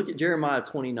 Look at Jeremiah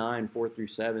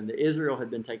 29:4-7. That Israel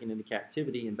had been taken into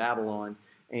captivity in Babylon,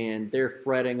 and they're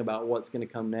fretting about what's going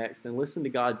to come next. And listen to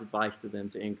God's advice to them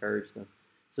to encourage them.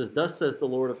 says, "Thus says the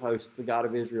Lord of hosts, the God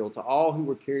of Israel, to all who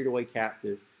were carried away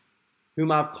captive,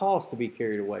 whom I've caused to be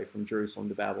carried away from Jerusalem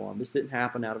to Babylon." This didn't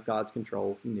happen out of God's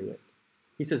control. He knew it.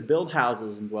 He says, "Build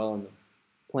houses and dwell in them.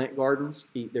 Plant gardens,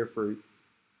 eat their fruit.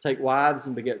 Take wives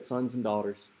and beget sons and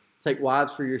daughters. Take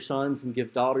wives for your sons and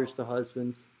give daughters to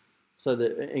husbands,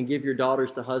 and give your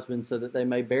daughters to husbands so that they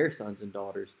may bear sons and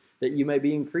daughters, that you may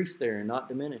be increased there and not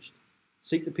diminished.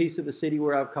 Seek the peace of the city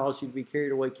where I've caused you to be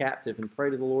carried away captive, and pray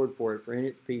to the Lord for it, for in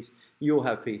its peace you will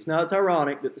have peace." Now, it's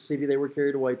ironic that the city they were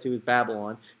carried away to is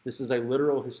Babylon. This is a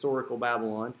literal historical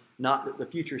Babylon. Not that the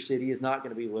future city is not going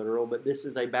to be literal, but this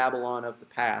is a Babylon of the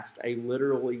past, a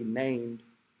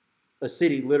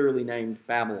city literally named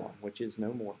Babylon, which is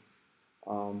no more.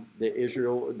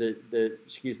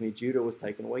 Judah was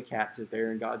taken away captive there,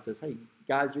 and God says, "Hey,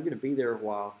 guys, you're going to be there a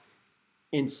while.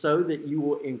 And so that you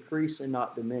will increase and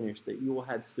not diminish, that you will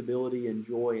have stability and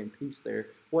joy and peace there."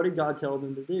 What did God tell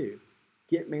them to do?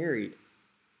 Get married.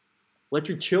 Let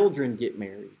your children get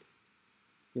married.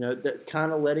 That's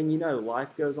kind of letting you know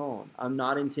life goes on. I'm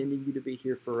not intending you to be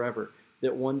here forever.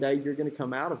 That one day you're going to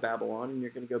come out of Babylon and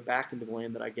you're going to go back into the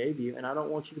land that I gave you. And I don't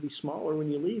want you to be smaller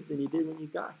when you leave than you did when you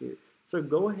got here. So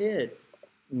go ahead,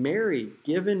 marry,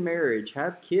 give in marriage,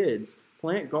 have kids,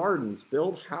 plant gardens,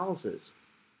 build houses.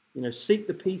 Seek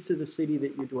the peace of the city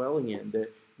that you're dwelling in.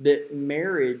 That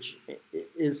marriage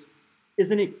is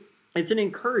an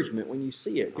encouragement when you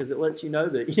see it, because it lets you know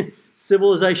that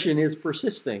civilization is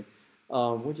persisting,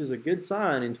 which is a good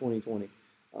sign in 2020.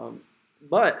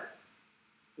 But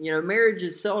marriage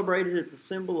is celebrated. It's a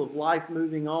symbol of life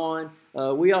moving on.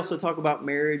 We also talk about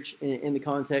marriage in the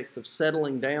context of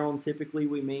settling down. Typically,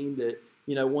 we mean that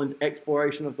one's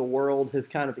exploration of the world has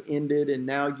kind of ended, and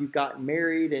now you've gotten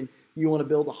married and you want to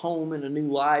build a home and a new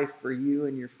life for you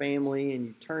and your family, and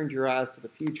you've turned your eyes to the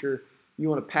future. You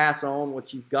want to pass on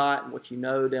what you've got and what you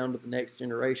know down to the next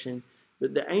generation.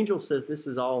 But the angel says this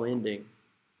is all ending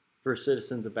for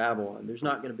citizens of Babylon. There's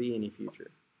not going to be any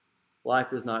future.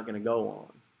 Life is not going to go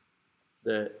on.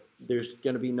 That there's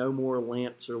going to be no more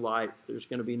lamps or lights. There's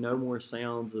going to be no more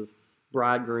sounds of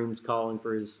bridegrooms calling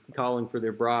for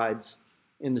their brides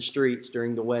in the streets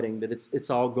during the wedding. That it's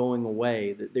all going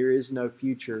away. That there is no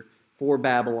future for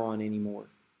Babylon anymore.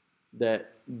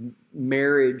 That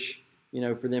marriage,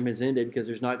 for them has ended because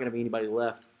there's not going to be anybody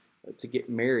left to get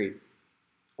married.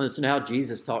 Listen to how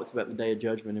Jesus talks about the day of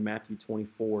judgment in Matthew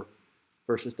 24,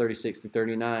 verses 36 through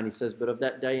 39. He says, "But of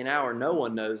that day and hour no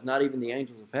one knows, not even the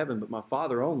angels of heaven, but my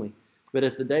Father only. But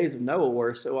as the days of Noah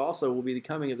were, so also will be the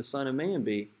coming of the Son of Man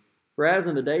be. For as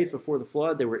in the days before the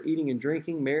flood, they were eating and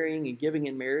drinking, marrying and giving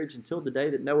in marriage, until the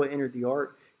day that Noah entered the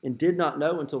ark, and did not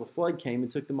know until the flood came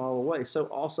and took them all away. So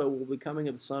also will the coming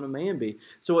of the Son of Man be."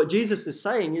 So what Jesus is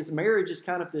saying is marriage is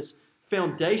kind of this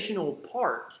foundational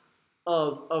part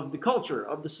of the culture,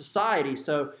 of the society.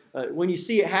 So when you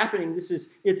see it happening,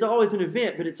 it's always an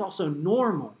event, but it's also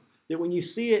normal. That when you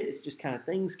see it, it's just kind of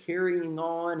things carrying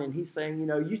on. And he's saying,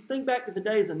 you think back to the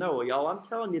days of Noah, y'all. I'm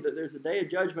telling you that there's a day of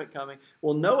judgment coming.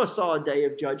 Well, Noah saw a day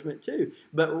of judgment too.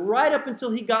 But right up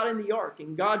until he got in the ark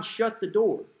and God shut the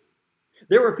door,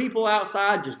 there were people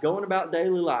outside just going about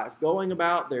daily life, going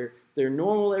about their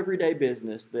normal everyday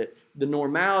business, that the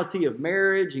normality of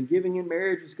marriage and giving in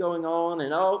marriage was going on.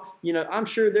 And I'm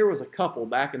sure there was a couple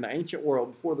back in the ancient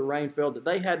world before the rain fell that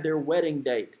they had their wedding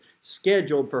date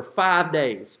scheduled for 5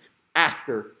 days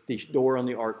after the door on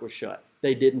the ark was shut.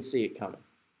 They didn't see it coming.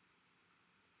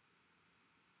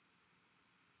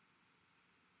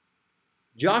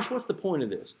 Josh, what's the point of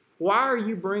this? Why are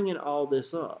you bringing all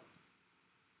this up?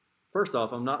 First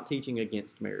off, I'm not teaching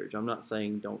against marriage. I'm not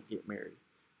saying don't get married.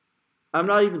 I'm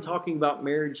not even talking about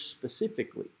marriage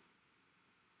specifically.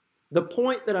 The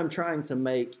point that I'm trying to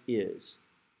make is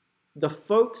the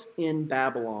folks in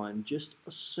Babylon just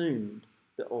assumed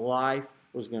that life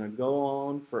was going to go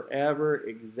on forever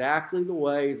exactly the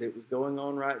way as it was going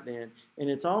on right then. And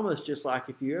it's almost just like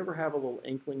if you ever have a little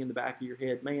inkling in the back of your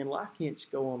head, man, life can't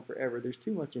just go on forever. There's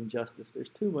too much injustice. There's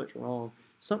too much wrong.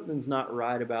 Something's not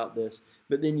right about this.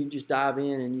 But then you just dive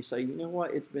in and you say, you know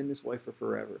what? It's been this way for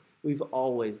forever. We've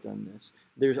always done this.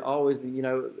 There's always been,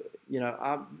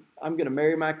 I'm going to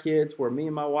marry my kids where me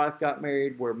and my wife got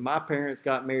married, where my parents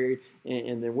got married,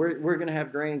 and then we're going to have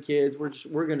grandkids.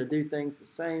 We're going to do things the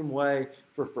same way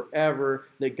for forever.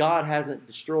 That God hasn't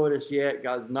destroyed us yet.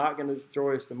 God's not going to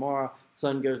destroy us tomorrow.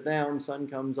 Sun goes down, sun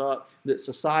comes up. That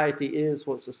society is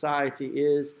what society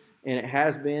is. And it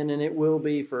has been and it will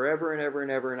be forever and ever and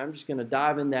ever. And I'm just going to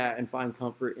dive in that and find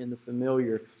comfort in the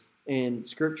familiar. And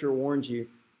Scripture warns you,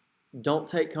 don't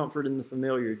take comfort in the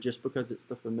familiar just because it's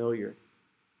the familiar.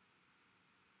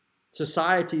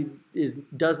 Society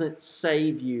doesn't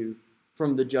save you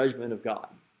from the judgment of God.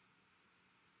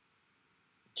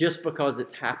 Just because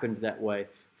it's happened that way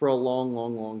for a long,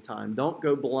 long, long time. Don't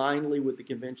go blindly with the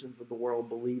conventions of the world,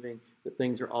 believing that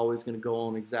things are always going to go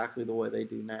on exactly the way they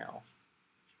do now.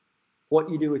 What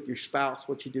you do with your spouse,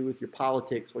 what you do with your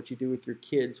politics, what you do with your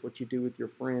kids, what you do with your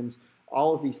friends,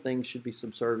 all of these things should be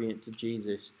subservient to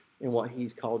Jesus and what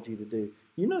he's called you to do.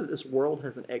 You know that this world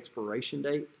has an expiration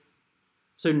date?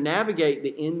 So navigate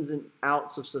the ins and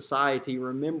outs of society,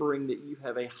 remembering that you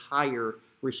have a higher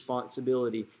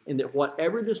responsibility and that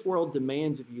whatever this world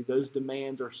demands of you, those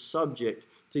demands are subject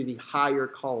to the higher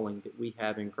calling that we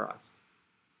have in Christ.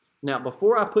 Now,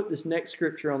 before I put this next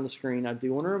scripture on the screen, I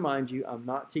do want to remind you, I'm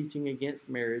not teaching against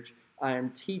marriage. I am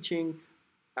teaching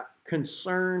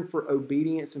concern for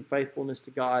obedience and faithfulness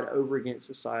to God over against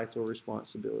societal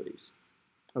responsibilities.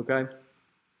 Okay?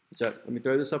 So, let me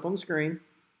throw this up on the screen.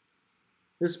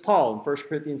 This is Paul in 1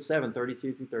 Corinthians 7,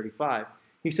 32 through 35.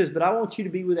 He says, "But I want you to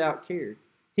be without care.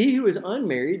 He who is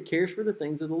unmarried cares for the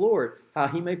things of the Lord, how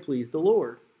he may please the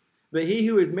Lord. But he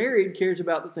who is married cares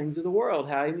about the things of the world,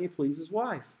 how he may please his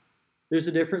wife. There's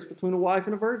a difference between a wife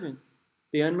and a virgin.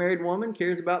 The unmarried woman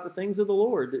cares about the things of the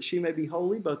Lord, that she may be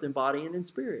holy both in body and in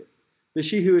spirit. But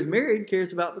she who is married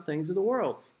cares about the things of the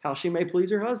world, how she may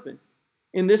please her husband.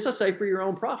 In this I say for your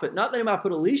own profit, not that he might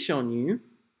put a leash on you,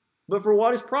 but for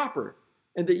what is proper,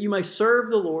 and that you may serve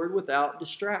the Lord without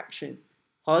distraction.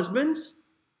 Husbands,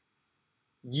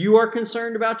 you are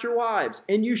concerned about your wives,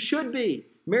 and you should be.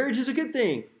 Marriage is a good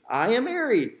thing. I am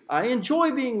married. I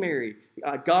enjoy being married.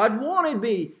 God wanted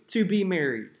me to be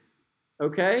married.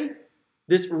 Okay?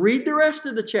 Read the rest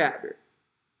of the chapter.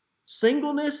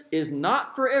 Singleness is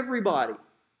not for everybody.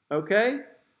 Okay?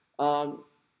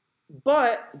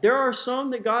 But there are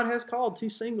some that God has called to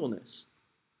singleness.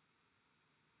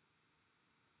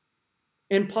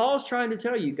 And Paul's trying to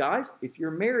tell you, guys, if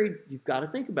you're married, you've got to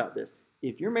think about this.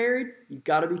 If you're married, you've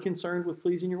got to be concerned with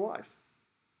pleasing your wife.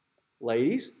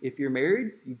 Ladies, if you're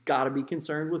married, you've got to be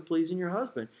concerned with pleasing your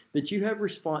husband. That you have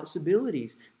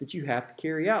responsibilities that you have to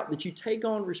carry out. That you take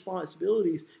on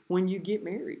responsibilities when you get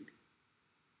married.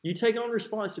 You take on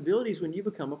responsibilities when you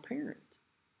become a parent.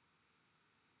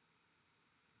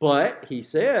 But, he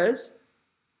says,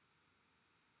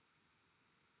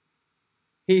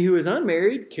 he who is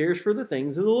unmarried cares for the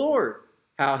things of the Lord,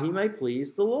 how he may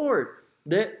please the Lord.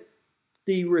 That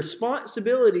the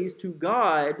responsibilities to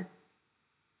God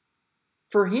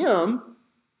for him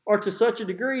are to such a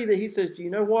degree that he says, do you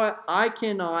know what? I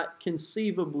cannot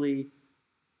conceivably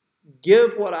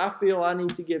give what I feel I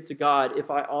need to give to God if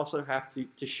I also have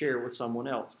to share with someone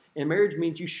else. And marriage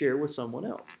means you share with someone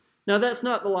else. Now, that's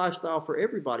not the lifestyle for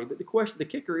everybody, but the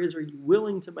kicker is, are you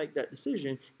willing to make that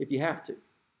decision if you have to?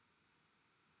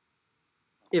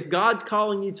 If God's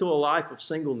calling you to a life of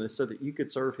singleness so that you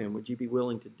could serve him, would you be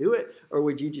willing to do it? Or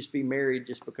would you just be married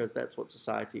just because that's what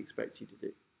society expects you to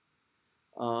do?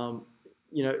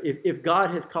 If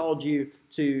God has called you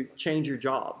to change your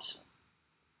jobs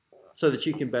so that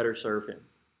you can better serve him,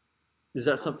 is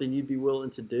that something you'd be willing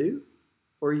to do?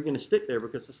 Or are you going to stick there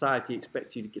because society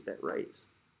expects you to get that raise?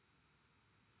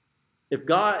 If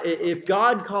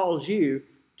God calls you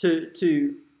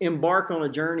to embark on a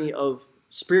journey of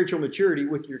spiritual maturity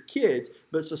with your kids,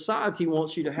 but society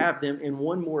wants you to have them in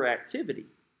one more activity,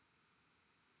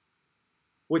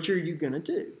 what are you going to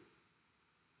do?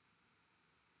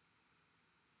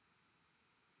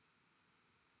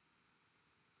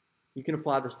 You can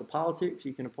apply this to politics.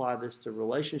 You can apply this to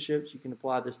relationships. You can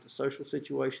apply this to social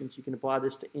situations. You can apply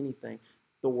this to anything.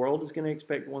 The world is going to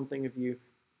expect one thing of you.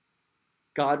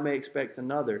 God may expect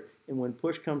another. And when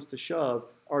push comes to shove,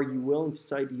 are you willing to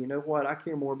say, do you know what? I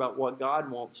care more about what God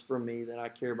wants from me than I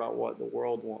care about what the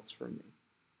world wants from me.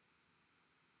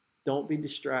 Don't be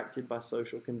distracted by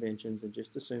social conventions and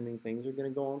just assuming things are going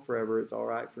to go on forever. It's all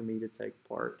right for me to take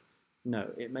part. No,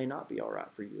 it may not be all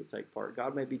right for you to take part.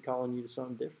 God may be calling you to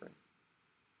something different.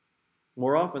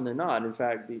 More often than not, in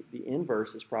fact, the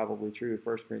inverse is probably true of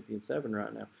 1 Corinthians 7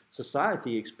 right now.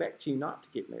 Society expects you not to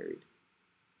get married.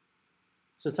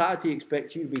 Society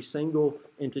expects you to be single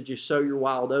and to just sow your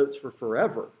wild oats for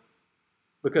forever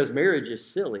because marriage is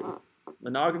silly.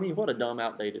 Monogamy, what a dumb,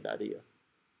 outdated idea.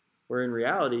 Where in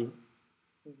reality,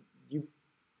 you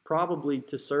probably,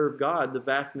 to serve God, the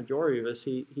vast majority of us,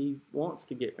 he wants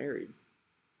to get married,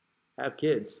 have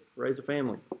kids, raise a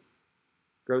family,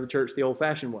 grow the church the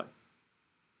old-fashioned way.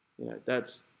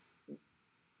 That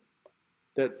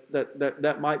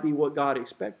might be what God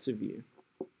expects of you.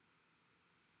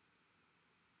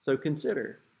 So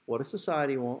consider, what does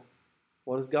society want?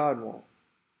 What does God want?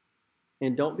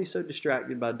 And don't be so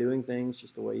distracted by doing things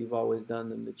just the way you've always done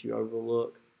them that you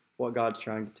overlook what God's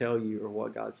trying to tell you or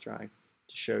what God's trying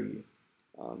to show you.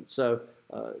 So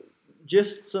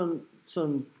just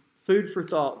some food for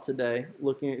thought today,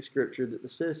 looking at Scripture, that the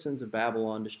citizens of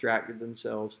Babylon distracted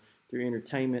themselves through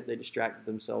entertainment, they distracted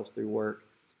themselves through work,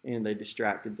 and they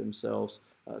distracted themselves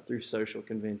through social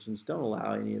conventions. Don't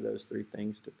allow any of those three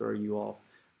things to throw you off.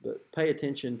 But pay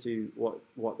attention to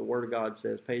what the Word of God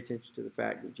says. Pay attention to the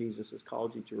fact that Jesus has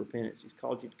called you to repentance. He's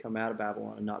called you to come out of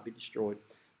Babylon and not be destroyed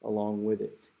along with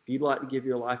it. If you'd like to give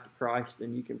your life to Christ,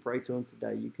 then you can pray to Him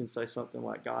today. You can say something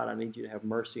like, God, I need you to have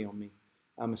mercy on me.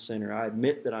 I'm a sinner. I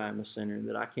admit that I am a sinner and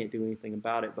that I can't do anything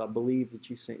about it, but I believe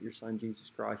that you sent your Son, Jesus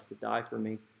Christ, to die for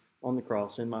me on the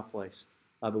cross in my place.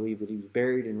 I believe that He was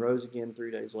buried and rose again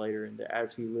 3 days later, and that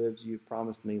as He lives, you've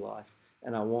promised me life.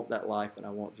 And I want that life, and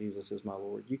I want Jesus as my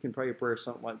Lord. You can pray a prayer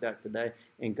something like that today,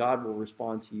 and God will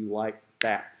respond to you like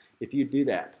that. If you do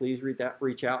that, please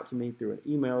reach out to me through an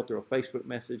email, through a Facebook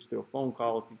message, through a phone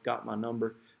call if you've got my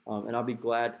number, and I'll be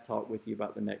glad to talk with you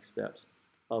about the next steps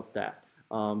of that.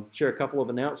 Share a couple of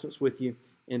announcements with you,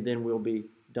 and then we'll be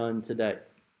done today.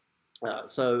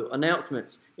 So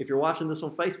announcements. If you're watching this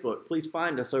on Facebook, please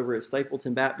find us over at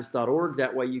stapletonbaptist.org.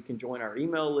 That way you can join our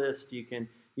email list. You can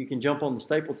jump on the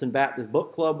Stapleton Baptist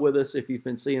Book Club with us if you've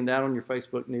been seeing that on your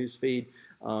Facebook news feed.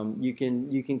 You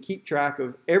can keep track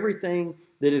of everything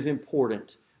that is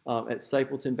important at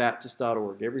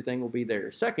stapletonbaptist.org. Everything will be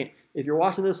there. Second, if you're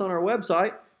watching this on our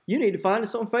website, you need to find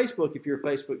us on Facebook if you're a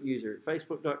Facebook user.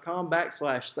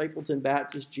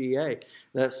 Facebook.com/StapletonBaptistGA.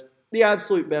 That's the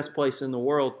absolute best place in the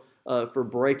world for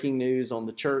breaking news on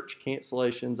the church,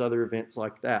 cancellations, other events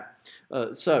like that.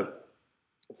 So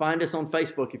find us on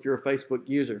Facebook if you're a Facebook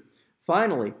user.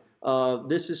 Finally, I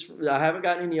haven't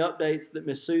gotten any updates that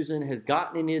Miss Susan has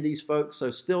gotten any of these folks, so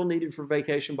still needed for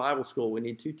Vacation Bible School. We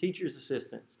need 2 teacher's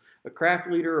assistants, a craft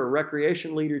leader, a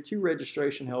recreation leader, 2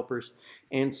 registration helpers,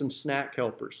 and some snack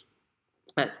helpers.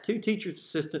 That's 2 teacher's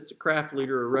assistants, a craft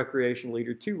leader, a recreation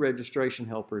leader, 2 registration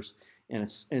helpers, and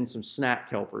some snack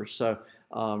helpers. So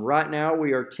right now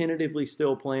we are tentatively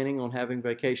still planning on having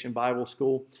Vacation Bible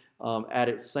School at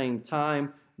its same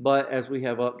time. But as we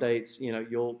have updates,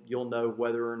 you'll know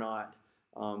whether or not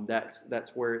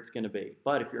that's where it's going to be.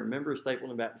 But if you're a member of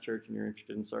Stapleton Baptist Church and you're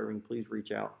interested in serving, please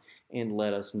reach out and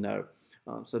let us know.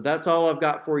 So that's all I've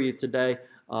got for you today.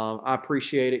 I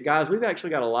appreciate it. Guys, we've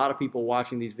actually got a lot of people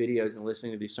watching these videos and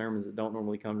listening to these sermons that don't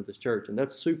normally come to this church, and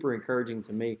that's super encouraging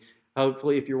to me.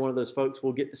 Hopefully, if you're one of those folks,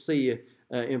 we'll get to see you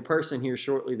in person here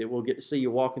shortly, that we'll get to see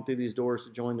you walking through these doors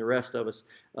to join the rest of us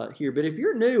here. But if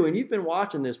you're new and you've been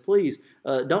watching this, please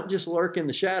don't just lurk in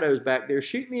the shadows back there.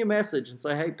 Shoot me a message and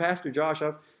say, hey, Pastor Josh,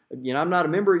 I'm not a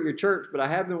member of your church, but I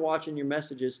have been watching your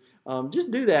messages.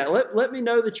 Just do that. Let me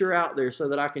know that you're out there so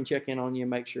that I can check in on you and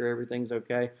make sure everything's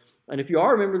okay. And if you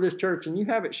are a member of this church and you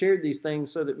haven't shared these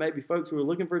things so that maybe folks who are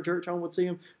looking for a church home would see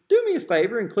them, do me a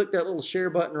favor and click that little share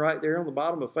button right there on the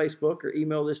bottom of Facebook, or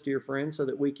email this to your friends so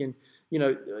that we can,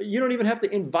 you don't even have to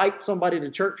invite somebody to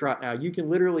church right now. You can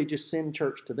literally just send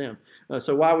church to them.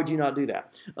 So why would you not do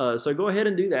that? So go ahead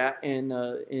and do that,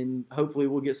 and hopefully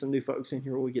we'll get some new folks in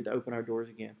here when we get to open our doors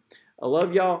again. I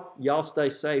love y'all. Y'all stay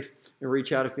safe and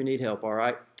reach out if you need help, all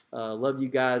right? Love you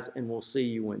guys, and we'll see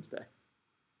you Wednesday.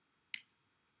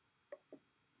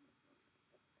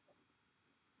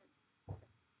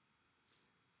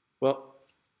 Well,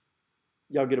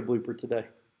 y'all get a blooper today.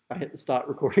 I hit the stop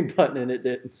recording button and it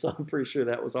didn't, so I'm pretty sure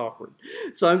that was awkward.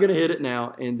 So I'm going to hit it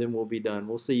now, and then we'll be done.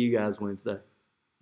 We'll see you guys Wednesday.